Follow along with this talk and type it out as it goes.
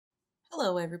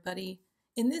Hello everybody!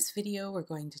 In this video we're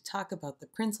going to talk about the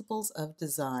principles of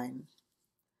design.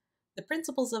 The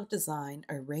principles of design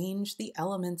arrange the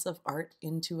elements of art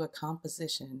into a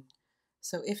composition.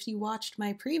 So if you watched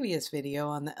my previous video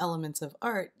on the elements of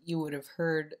art, you would have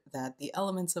heard that the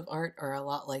elements of art are a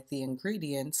lot like the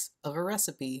ingredients of a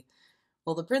recipe.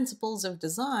 Well, the principles of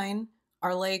design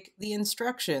are like the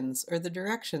instructions or the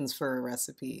directions for a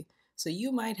recipe. So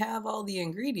you might have all the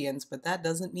ingredients, but that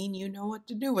doesn't mean you know what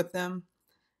to do with them.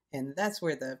 And that's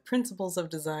where the principles of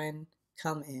design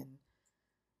come in.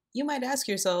 You might ask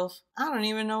yourself, I don't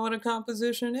even know what a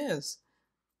composition is.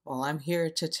 Well, I'm here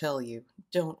to tell you,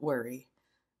 don't worry.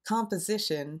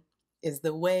 Composition is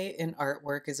the way an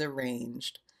artwork is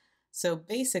arranged. So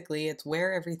basically, it's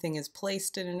where everything is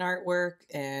placed in an artwork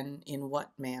and in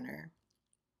what manner.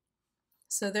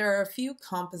 So there are a few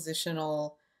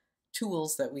compositional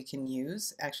tools that we can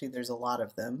use. Actually, there's a lot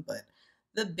of them, but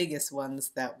the biggest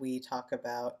ones that we talk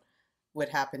about would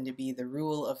happen to be the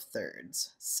rule of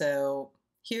thirds. So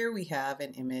here we have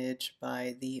an image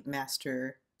by the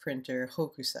master printer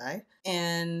Hokusai,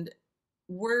 and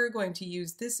we're going to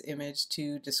use this image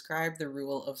to describe the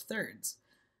rule of thirds.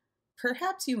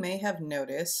 Perhaps you may have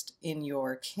noticed in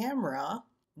your camera,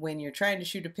 when you're trying to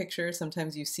shoot a picture,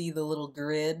 sometimes you see the little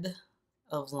grid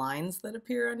of lines that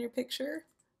appear on your picture,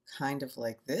 kind of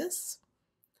like this.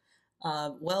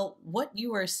 Well, what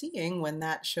you are seeing when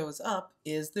that shows up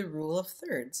is the rule of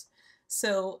thirds.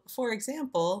 So, for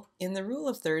example, in the rule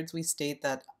of thirds, we state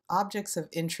that objects of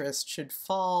interest should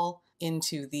fall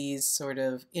into these sort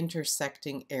of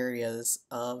intersecting areas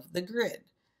of the grid.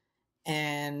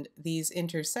 And these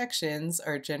intersections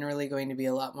are generally going to be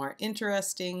a lot more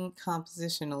interesting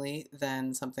compositionally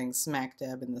than something smack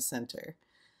dab in the center.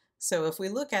 So if we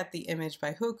look at the image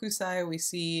by Hokusai, we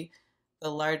see the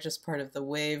largest part of the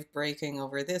wave breaking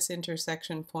over this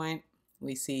intersection point.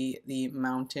 We see the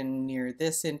mountain near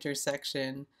this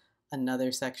intersection,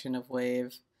 another section of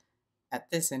wave at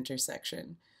this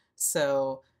intersection.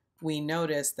 So we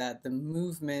notice that the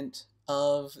movement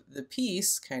of the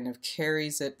piece kind of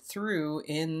carries it through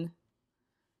in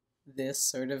this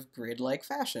sort of grid-like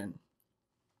fashion.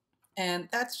 And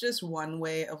that's just one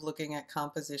way of looking at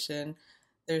composition.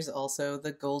 There's also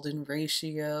the golden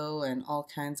ratio and all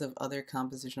kinds of other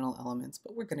compositional elements,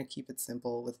 but we're going to keep it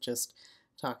simple with just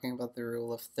talking about the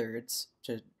rule of thirds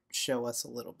to show us a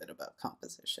little bit about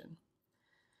composition.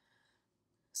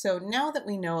 So now that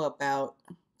we know about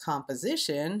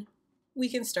composition, we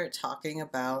can start talking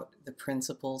about the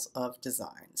principles of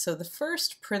design. So the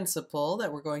first principle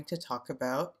that we're going to talk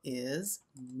about is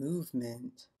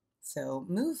movement. So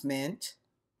movement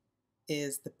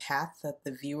is the path that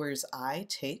the viewer's eye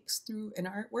takes through an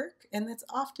artwork, and that's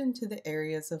often to the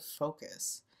areas of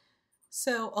focus.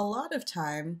 So a lot of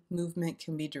time, movement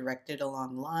can be directed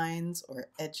along lines or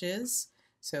edges.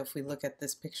 So if we look at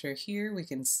this picture here, we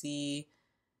can see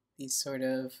these sort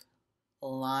of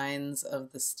lines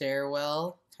of the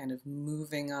stairwell kind of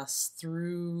moving us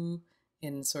through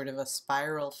in sort of a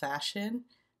spiral fashion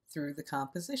through the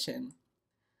composition.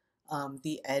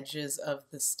 The edges of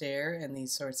the stair and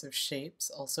these sorts of shapes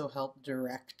also help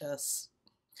direct us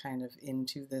kind of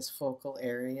into this focal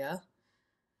area.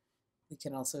 We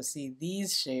can also see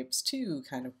these shapes too,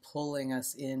 kind of pulling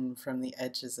us in from the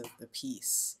edges of the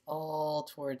piece, all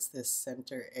towards this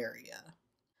center area.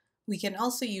 We can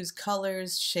also use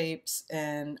colors, shapes,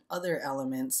 and other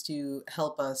elements to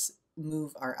help us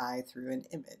move our eye through an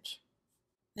image.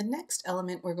 The next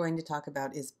element we're going to talk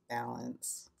about is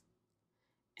balance.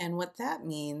 And what that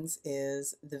means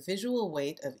is the visual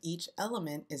weight of each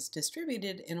element is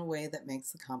distributed in a way that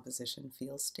makes the composition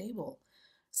feel stable.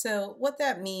 So what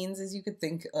that means is you could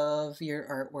think of your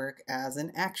artwork as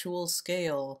an actual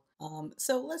scale.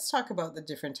 So let's talk about the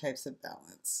different types of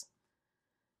balance.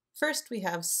 First, we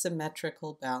have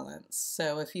symmetrical balance.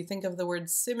 So if you think of the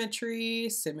word symmetry,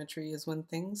 symmetry is when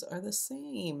things are the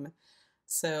same.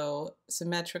 So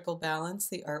symmetrical balance,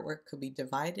 the artwork could be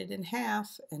divided in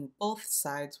half and both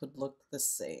sides would look the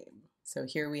same. So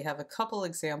here we have a couple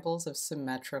examples of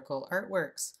symmetrical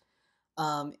artworks.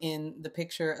 In the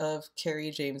picture of Kerry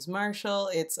James Marshall,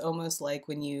 it's almost like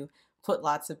when you put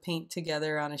lots of paint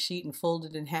together on a sheet and fold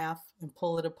it in half and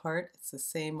pull it apart. It's the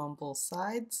same on both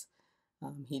sides.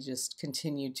 He just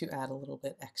continued to add a little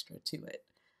bit extra to it.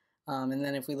 And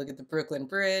then if we look at the Brooklyn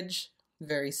Bridge,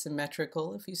 very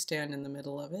symmetrical if you stand in the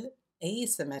middle of it.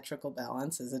 Asymmetrical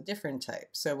balance is a different type.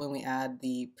 So when we add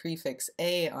the prefix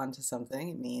a onto something,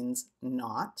 it means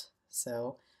not.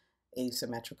 So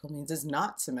asymmetrical means it's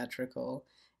not symmetrical.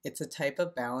 It's a type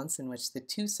of balance in which the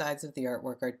two sides of the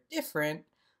artwork are different,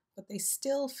 but they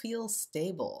still feel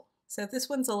stable. So this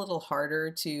one's a little harder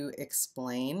to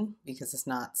explain because it's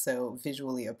not so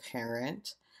visually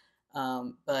apparent.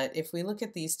 But if we look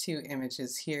at these two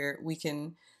images here, we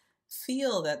can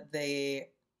feel that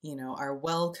they, are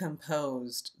well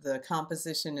composed. The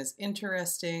composition is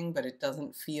interesting, but it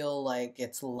doesn't feel like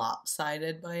it's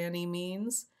lopsided by any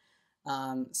means.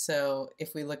 So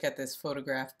if we look at this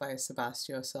photograph by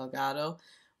Sebastião Salgado,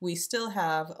 we still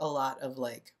have a lot of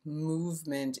like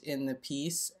movement in the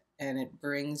piece, and it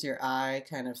brings your eye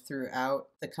kind of throughout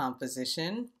the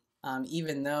composition.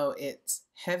 Even though it's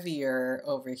heavier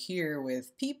over here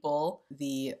with people,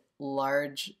 the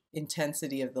large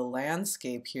intensity of the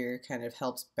landscape here kind of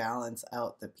helps balance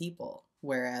out the people.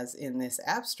 Whereas in this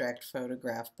abstract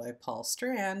photograph by Paul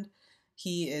Strand,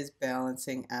 he is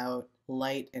balancing out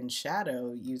light and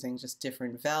shadow using just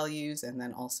different values and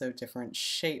then also different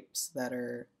shapes that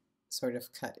are sort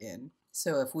of cut in.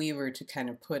 So if we were to kind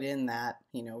of put in that,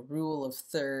 rule of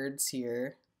thirds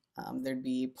here, there'd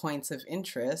be points of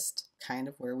interest kind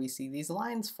of where we see these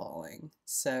lines falling.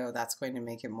 So that's going to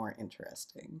make it more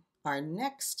interesting. Our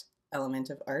next element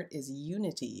of art is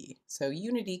unity. So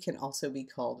unity can also be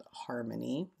called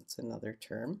harmony. That's another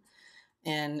term.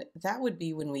 And that would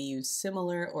be when we use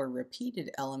similar or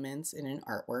repeated elements in an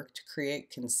artwork to create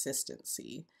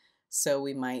consistency. So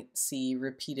we might see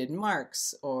repeated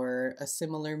marks or a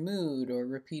similar mood or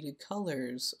repeated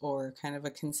colors or kind of a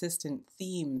consistent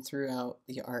theme throughout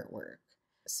the artwork.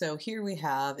 So here we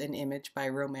have an image by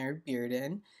Romare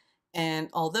Bearden, and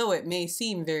although it may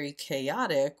seem very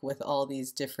chaotic with all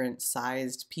these different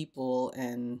sized people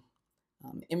and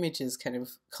images kind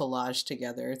of collaged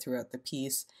together throughout the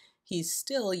piece, he's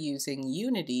still using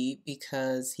unity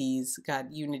because he's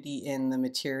got unity in the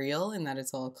material and that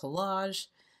it's all collage.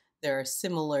 There are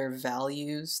similar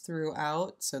values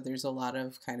throughout, so there's a lot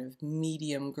of kind of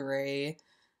medium gray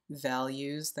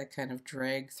values that kind of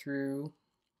drag through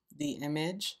the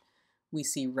image. We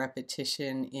see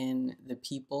repetition in the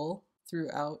people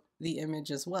throughout the image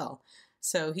as well.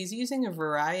 So he's using a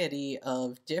variety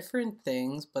of different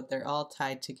things, but they're all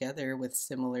tied together with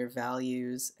similar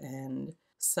values and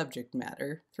subject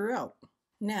matter throughout.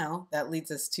 Now, that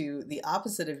leads us to the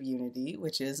opposite of unity,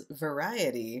 which is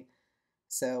variety.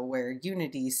 So where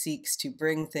unity seeks to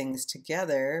bring things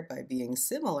together by being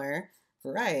similar,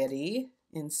 variety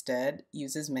instead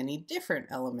uses many different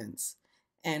elements.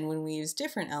 And when we use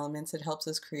different elements, it helps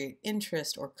us create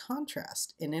interest or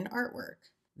contrast in an artwork.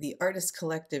 The artist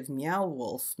collective Meow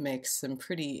Wolf makes some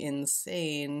pretty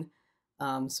insane,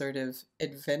 sort of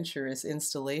adventurous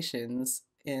installations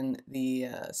in the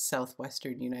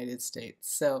southwestern United States.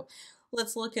 So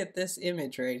let's look at this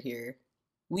image right here.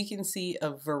 We can see a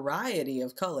variety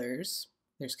of colors.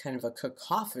 There's kind of a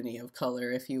cacophony of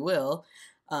color, if you will.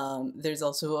 There's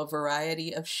also a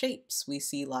variety of shapes. We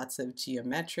see lots of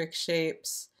geometric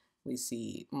shapes. We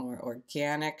see more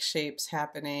organic shapes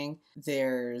happening.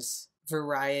 There's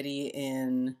variety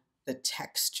in the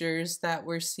textures that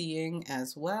we're seeing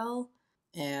as well.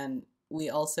 And we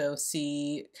also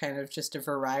see kind of just a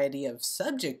variety of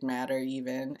subject matter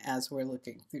even as we're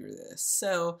looking through this.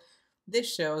 So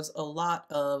this shows a lot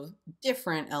of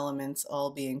different elements all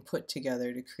being put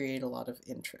together to create a lot of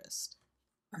interest.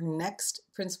 Our next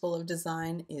principle of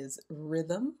design is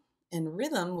rhythm, and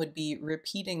rhythm would be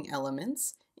repeating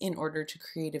elements in order to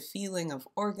create a feeling of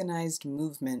organized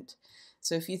movement.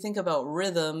 So if you think about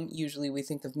rhythm, usually we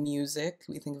think of music,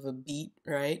 we think of a beat,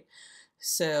 right?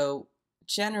 So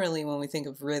generally when we think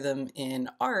of rhythm in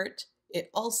art, it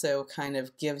also kind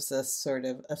of gives us sort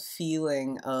of a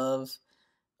feeling of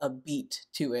a beat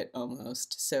to it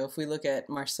almost. So if we look at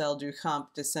Marcel Duchamp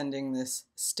descending this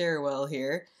stairwell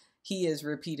here, he is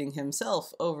repeating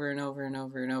himself over and over and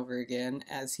over and over again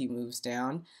as he moves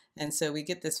down. And so we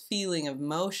get this feeling of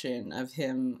motion of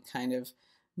him kind of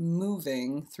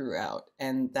moving throughout,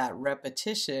 and that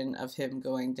repetition of him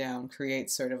going down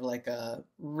creates sort of like a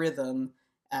rhythm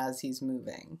as he's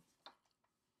moving.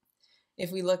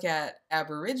 If we look at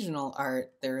Aboriginal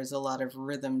art, there is a lot of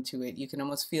rhythm to it. You can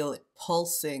almost feel it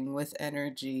pulsing with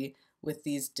energy with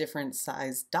these different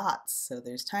sized dots. So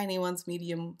there's tiny ones,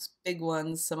 medium, big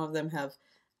ones. Some of them have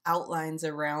outlines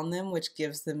around them, which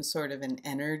gives them sort of an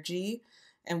energy,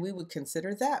 and we would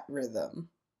consider that rhythm.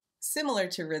 Similar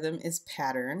to rhythm is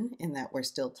pattern, in that we're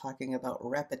still talking about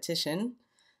repetition.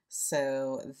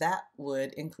 So that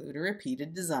would include a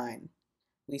repeated design.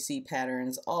 We see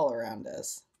patterns all around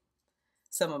us.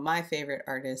 Some of my favorite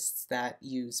artists that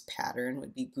use pattern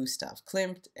would be Gustav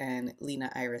Klimt and Lena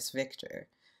Iris Viktor.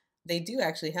 They do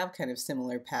actually have kind of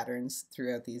similar patterns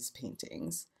throughout these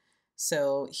paintings.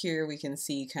 So here we can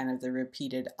see kind of the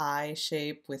repeated eye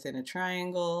shape within a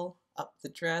triangle, up the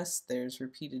dress. There's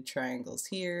repeated triangles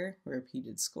here,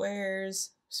 repeated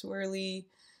squares, swirly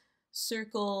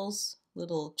circles,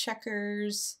 little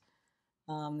checkers,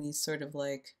 these sort of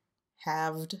like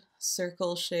halved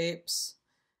circle shapes.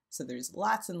 So there's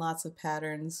lots and lots of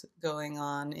patterns going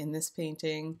on in this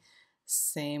painting.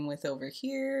 Same with over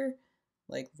here,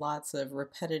 like lots of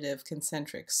repetitive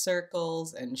concentric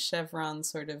circles and chevron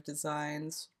sort of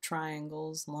designs,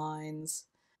 triangles, lines.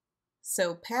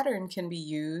 So pattern can be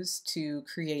used to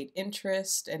create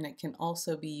interest, and it can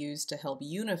also be used to help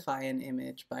unify an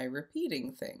image by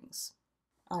repeating things.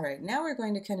 All right, now we're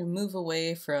going to kind of move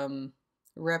away from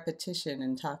repetition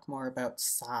and talk more about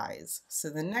size. So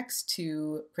the next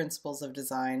two principles of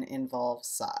design involve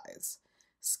size.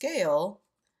 Scale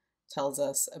tells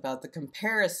us about the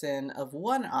comparison of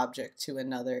one object to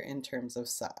another in terms of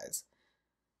size.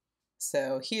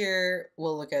 So here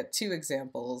we'll look at two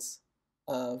examples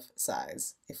of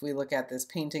size. If we look at this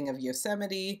painting of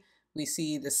Yosemite, we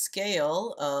see the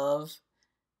scale of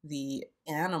the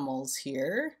animals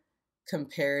here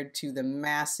compared to the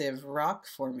massive rock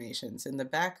formations in the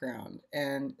background.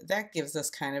 And that gives us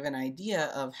kind of an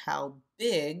idea of how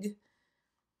big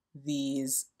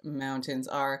these mountains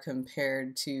are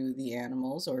compared to the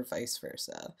animals, or vice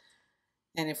versa.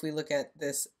 And if we look at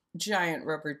this giant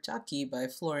rubber ducky by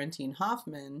Florentine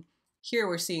Hoffman, here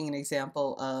we're seeing an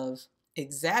example of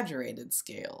exaggerated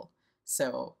scale.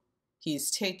 So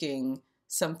he's taking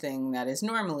something that is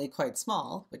normally quite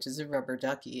small, which is a rubber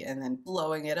ducky, and then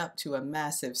blowing it up to a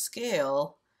massive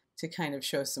scale to kind of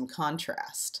show some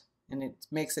contrast. And it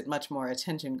makes it much more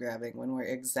attention-grabbing when we're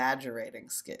exaggerating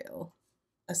scale.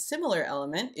 A similar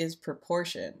element is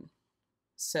proportion.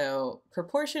 So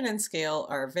proportion and scale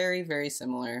are very, very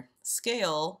similar.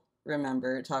 Scale,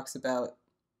 remember, talks about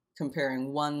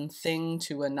comparing one thing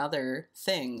to another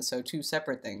thing, so two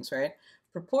separate things, right?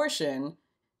 Proportion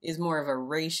is more of a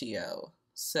ratio.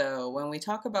 So when we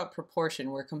talk about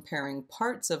proportion, we're comparing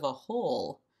parts of a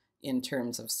whole in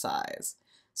terms of size.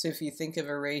 So if you think of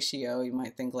a ratio, you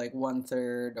might think like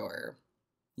 1/3 or,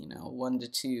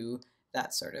 1:2,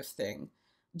 that sort of thing.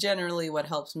 Generally, what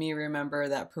helps me remember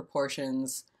that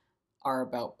proportions are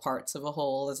about parts of a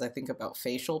whole is I think about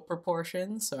facial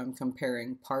proportions. So I'm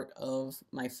comparing part of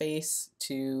my face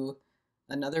to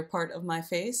another part of my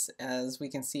face, as we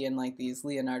can see in like these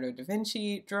Leonardo da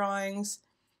Vinci drawings.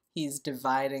 He's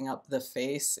dividing up the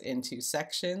face into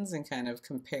sections and kind of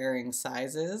comparing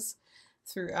sizes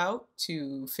throughout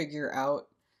to figure out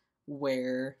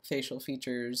where facial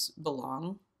features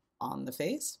belong on the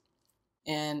face.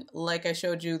 And like I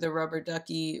showed you the rubber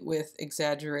ducky with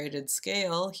exaggerated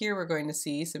scale, here we're going to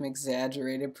see some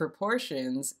exaggerated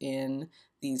proportions in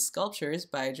these sculptures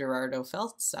by Gerardo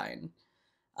Feldstein.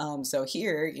 So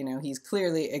here, he's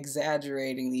clearly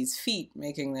exaggerating these feet,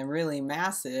 making them really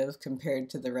massive compared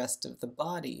to the rest of the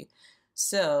body.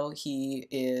 So he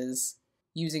is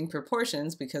using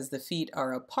proportions because the feet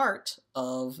are a part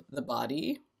of the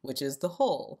body, which is the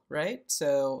whole, right?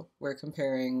 So we're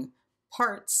comparing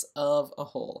parts of a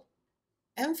whole.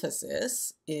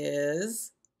 Emphasis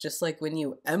is just like when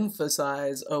you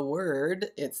emphasize a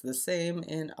word, it's the same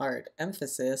in art.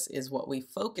 Emphasis is what we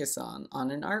focus on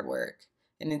an artwork,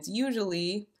 and it's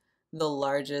usually the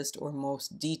largest or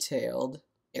most detailed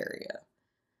area.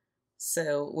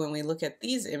 So when we look at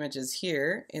these images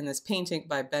here in this painting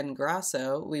by Ben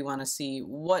Grasso, we want to see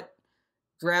what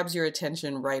grabs your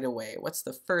attention right away. What's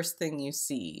the first thing you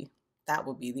see? That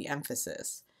would be the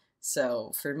emphasis.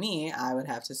 So for me, I would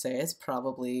have to say it's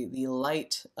probably the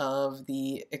light of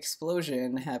the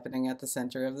explosion happening at the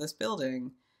center of this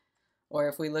building. Or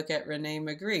if we look at Rene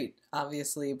Magritte,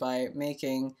 obviously by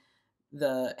making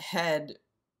the head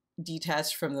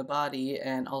detached from the body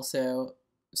and also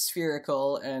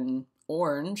spherical and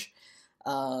orange,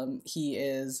 he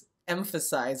is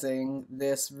emphasizing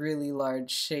this really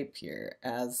large shape here,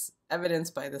 as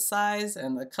evidenced by the size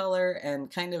and the color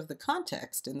and kind of the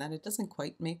context, in that it doesn't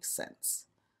quite make sense.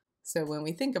 So when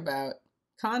we think about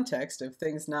context of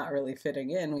things not really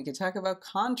fitting in, we could talk about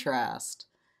contrast.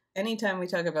 Anytime we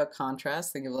talk about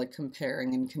contrast, think of like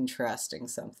comparing and contrasting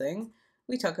something,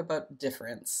 we talk about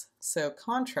difference. So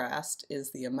contrast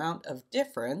is the amount of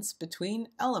difference between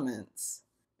elements.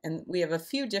 And we have a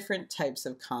few different types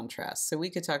of contrast. So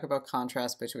we could talk about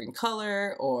contrast between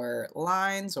color or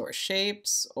lines or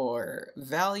shapes or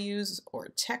values or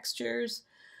textures.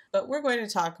 But we're going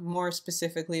to talk more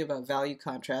specifically about value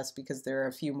contrast because there are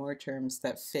a few more terms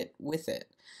that fit with it.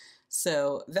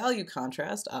 So value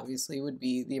contrast obviously would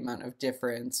be the amount of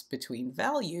difference between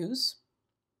values.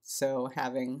 So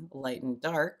having light and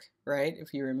dark, right?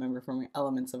 If you remember from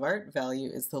Elements of Art,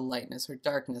 value is the lightness or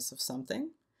darkness of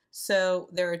something. So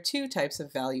there are two types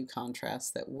of value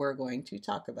contrast that we're going to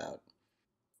talk about.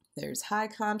 There's high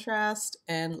contrast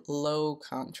and low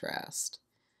contrast.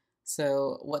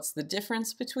 So what's the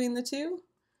difference between the two?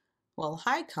 Well,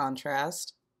 high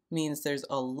contrast means there's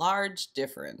a large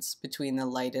difference between the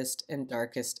lightest and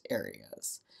darkest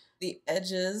areas. The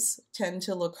edges tend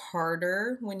to look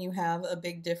harder when you have a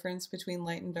big difference between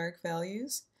light and dark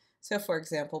values. So for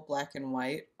example, black and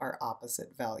white are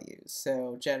opposite values.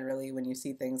 So generally when you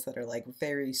see things that are like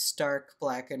very stark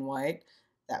black and white,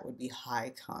 that would be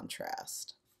high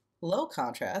contrast. Low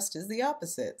contrast is the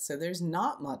opposite, so there's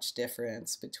not much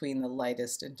difference between the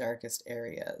lightest and darkest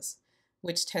areas,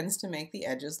 which tends to make the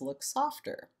edges look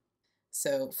softer.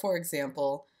 So for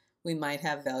example, we might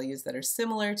have values that are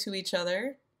similar to each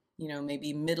other,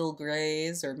 maybe middle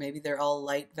grays, or maybe they're all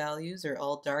light values or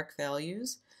all dark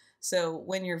values. So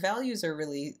when your values are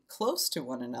really close to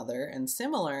one another and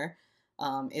similar,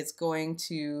 it's going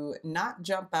to not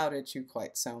jump out at you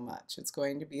quite so much. It's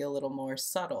going to be a little more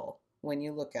subtle when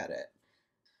you look at it.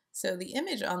 So the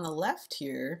image on the left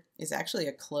here is actually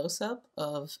a close-up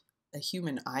of a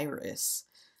human iris,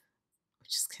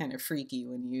 which is kind of freaky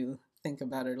when you think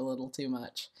about it a little too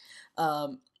much.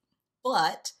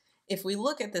 But if we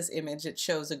look at this image, it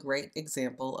shows a great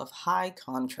example of high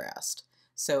contrast.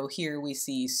 So here we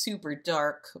see super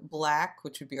dark black,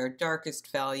 which would be our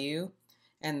darkest value,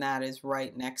 and that is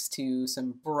right next to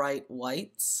some bright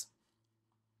whites.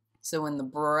 So when the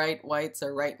bright whites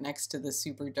are right next to the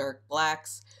super dark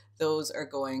blacks, those are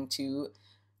going to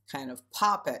kind of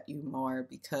pop at you more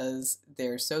because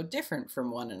they're so different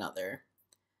from one another.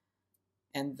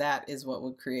 And that is what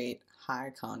would create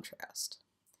high contrast.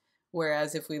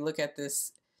 Whereas if we look at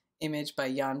this image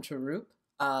by Jan Trorup,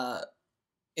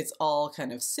 it's all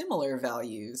kind of similar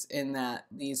values in that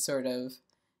these sort of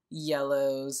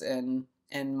yellows and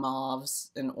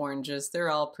mauves and oranges,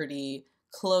 they're all pretty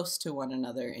close to one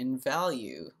another in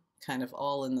value, kind of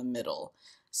all in the middle.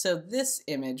 So this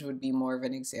image would be more of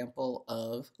an example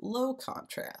of low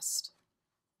contrast,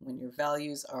 when your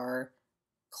values are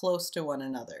close to one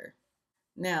another.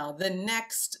 Now, the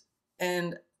next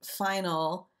and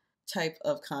final type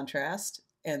of contrast,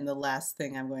 and the last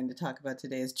thing I'm going to talk about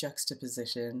today, is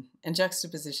juxtaposition. And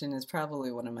juxtaposition is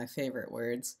probably one of my favorite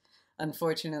words.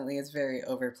 Unfortunately, it's very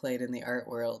overplayed in the art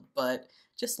world, but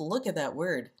just look at that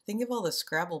word. Think of all the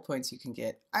Scrabble points you can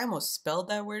get. I almost spelled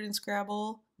that word in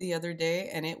Scrabble the other day,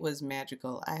 and it was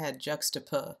magical. I had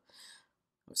juxtapose.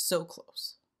 I was so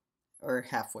close. Or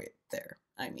halfway there,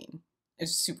 I mean.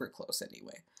 It's super close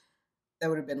anyway. That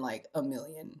would have been like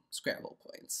 1,000,000 Scrabble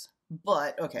points.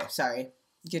 But, okay, sorry.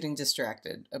 Getting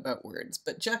distracted about words.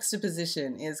 But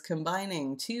juxtaposition is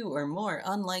combining two or more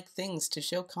unlike things to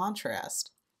show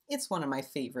contrast. It's one of my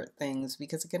favorite things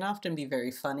because it can often be very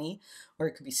funny, or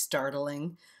it could be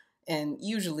startling, and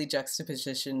usually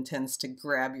juxtaposition tends to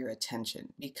grab your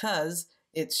attention because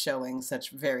it's showing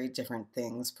such very different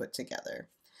things put together.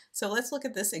 So let's look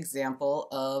at this example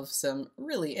of some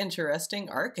really interesting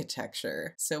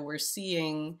architecture. So we're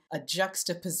seeing a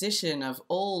juxtaposition of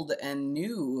old and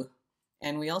new.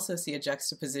 And we also see a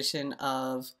juxtaposition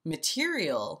of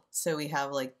material. So we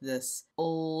have like this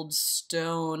old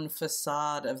stone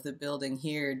facade of the building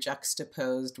here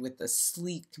juxtaposed with the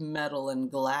sleek metal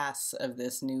and glass of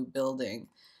this new building.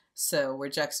 So we're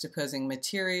juxtaposing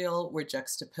material, we're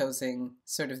juxtaposing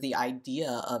sort of the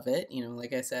idea of it,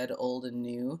 like I said, old and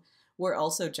new. We're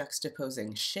also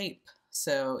juxtaposing shape.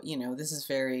 So, this is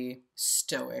very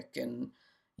stoic and,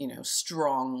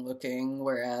 strong looking,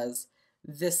 whereas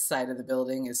this side of the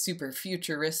building is super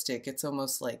futuristic. It's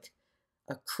almost like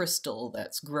a crystal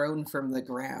that's grown from the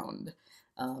ground.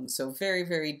 So very,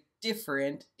 very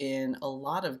different in a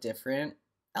lot of different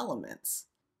elements.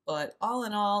 But all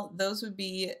in all, those would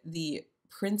be the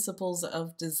principles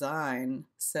of design.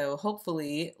 So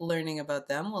hopefully learning about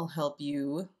them will help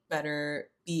you better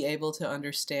be able to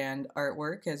understand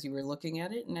artwork as you were looking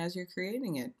at it and as you're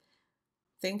creating it.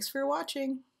 Thanks for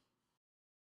watching.